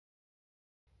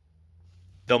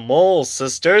The Mole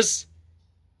Sisters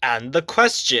and the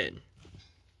Question.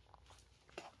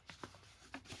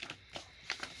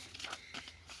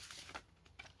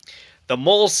 The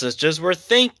Mole Sisters were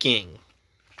thinking.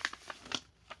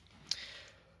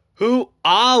 Who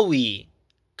are we?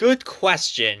 Good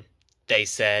question, they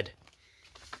said.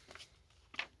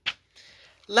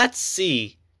 Let's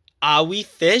see. Are we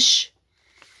fish?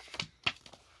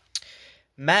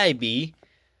 Maybe,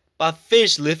 but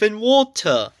fish live in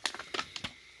water.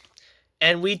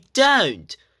 And we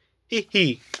don't. Hee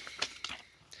hee.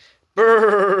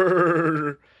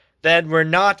 Brrr. Then we're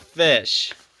not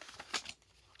fish.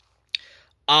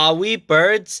 Are we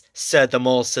birds? Said the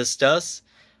Mole Sisters.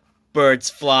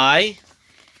 Birds fly.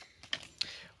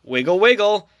 Wiggle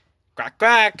wiggle. Quack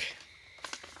quack.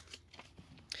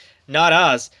 Not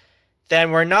us.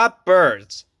 Then we're not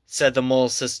birds, said the Mole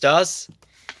Sisters.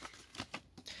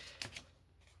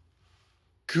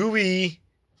 Cooey.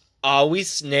 Are we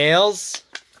snails?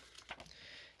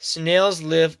 Snails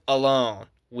live alone.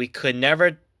 We could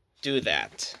never do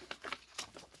that.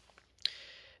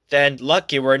 Then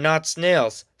lucky we're not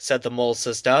snails, said the Mole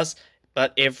Sisters.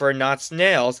 But if we're not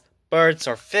snails, birds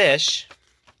or fish.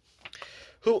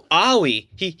 Who are we?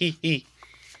 Hee hee hee.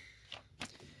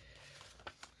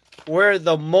 We're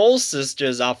the Mole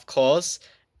Sisters, of course,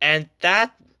 and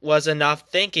that was enough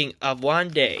thinking of one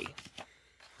day.